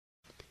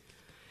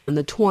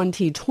The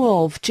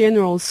 2012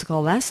 General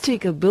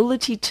Scholastic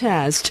Ability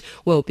Test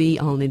will be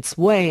on its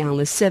way on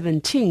the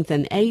 17th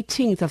and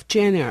 18th of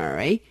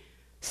January.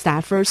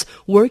 Staffers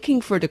working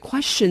for the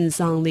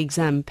questions on the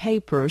exam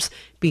papers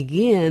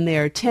begin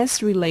their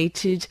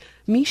test-related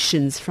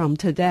missions from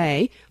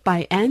today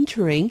by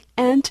entering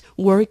and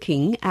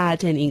working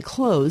at an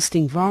enclosed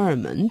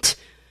environment.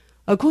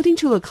 According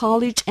to the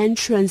College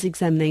Entrance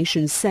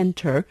Examination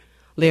Center,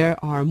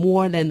 there are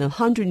more than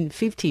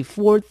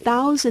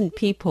 154,000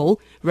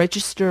 people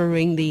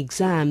registering the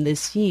exam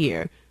this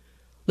year.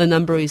 The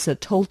number is a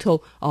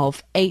total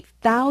of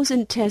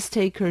 8,000 test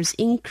takers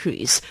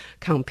increase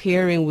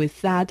comparing with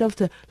that of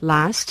the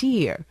last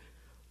year.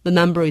 The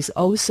number is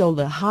also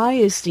the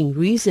highest in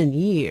recent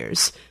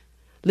years.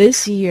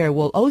 This year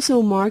will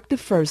also mark the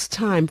first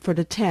time for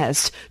the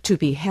test to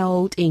be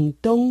held in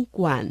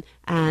Dongguan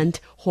and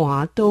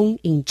Huadong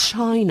in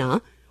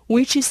China,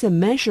 which is a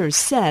measure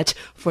set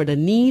for the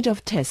need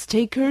of test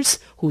takers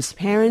whose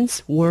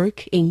parents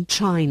work in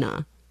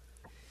China.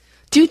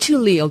 Due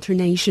to the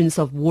alternations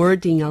of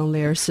wording on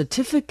their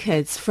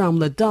certificates from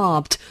the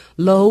dubbed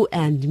low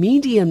and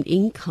medium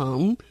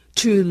income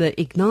to the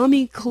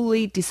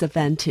economically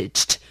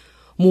disadvantaged,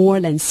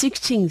 more than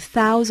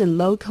 16,000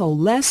 local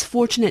less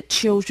fortunate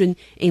children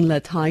in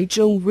the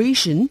Taichung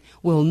region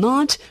will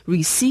not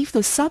receive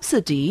the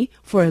subsidy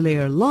for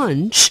their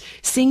lunch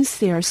since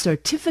their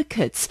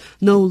certificates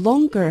no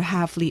longer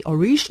have the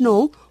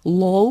original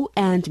low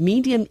and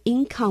medium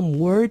income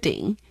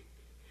wording.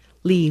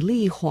 Li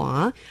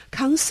Lihua,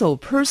 council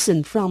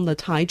person from the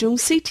Taichung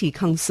City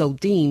Council,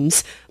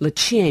 deems the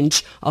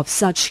change of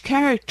such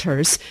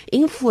characters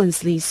influence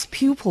these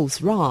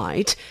pupils'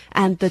 right,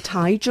 and the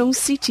Taichung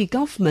City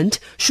government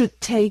should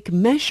take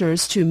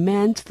measures to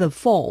mend the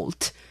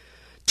fault.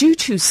 Due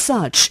to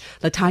such,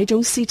 the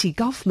Taichung City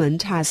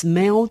government has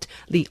mailed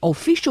the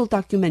official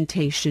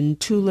documentation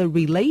to the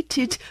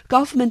related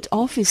government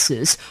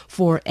offices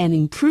for an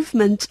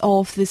improvement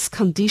of this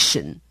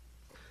condition.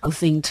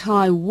 In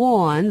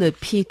Taiwan, the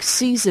peak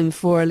season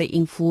for the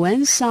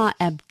influenza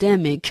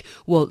epidemic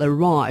will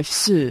arrive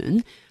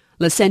soon.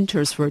 The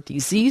Centers for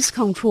Disease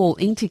Control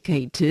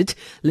indicated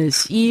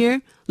this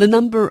year the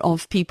number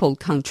of people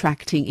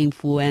contracting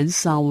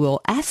influenza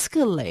will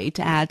escalate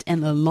at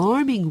an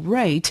alarming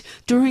rate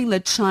during the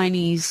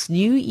Chinese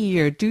New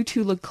Year due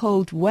to the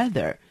cold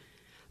weather.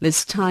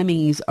 This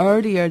timing is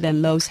earlier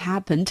than those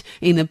happened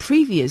in the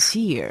previous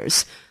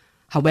years.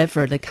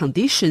 However, the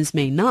conditions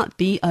may not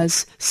be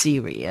as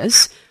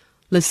serious.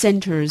 The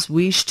centers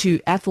wish to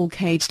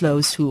advocate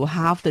those who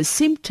have the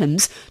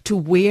symptoms to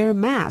wear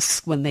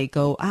masks when they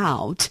go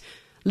out.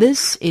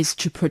 This is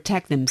to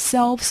protect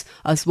themselves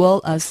as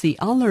well as the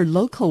other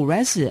local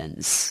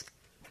residents.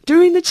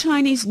 During the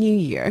Chinese New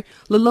Year,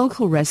 the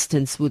local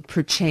residents would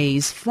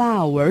purchase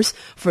flowers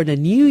for the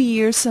New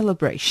Year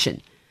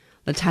celebration.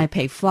 The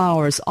Taipei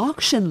Flowers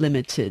Auction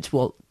Limited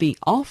will be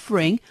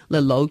offering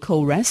the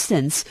local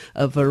residents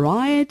a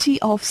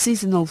variety of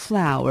seasonal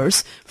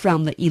flowers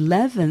from the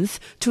 11th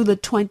to the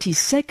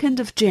 22nd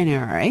of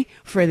January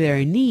for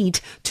their need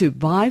to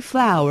buy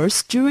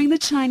flowers during the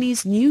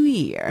Chinese New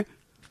Year.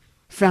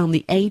 From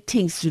the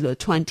 18th to the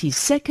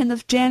 22nd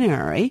of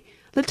January,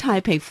 the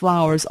Taipei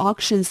Flowers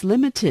Auctions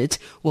Limited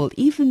will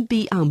even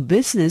be on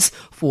business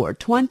for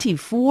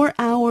 24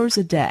 hours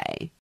a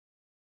day.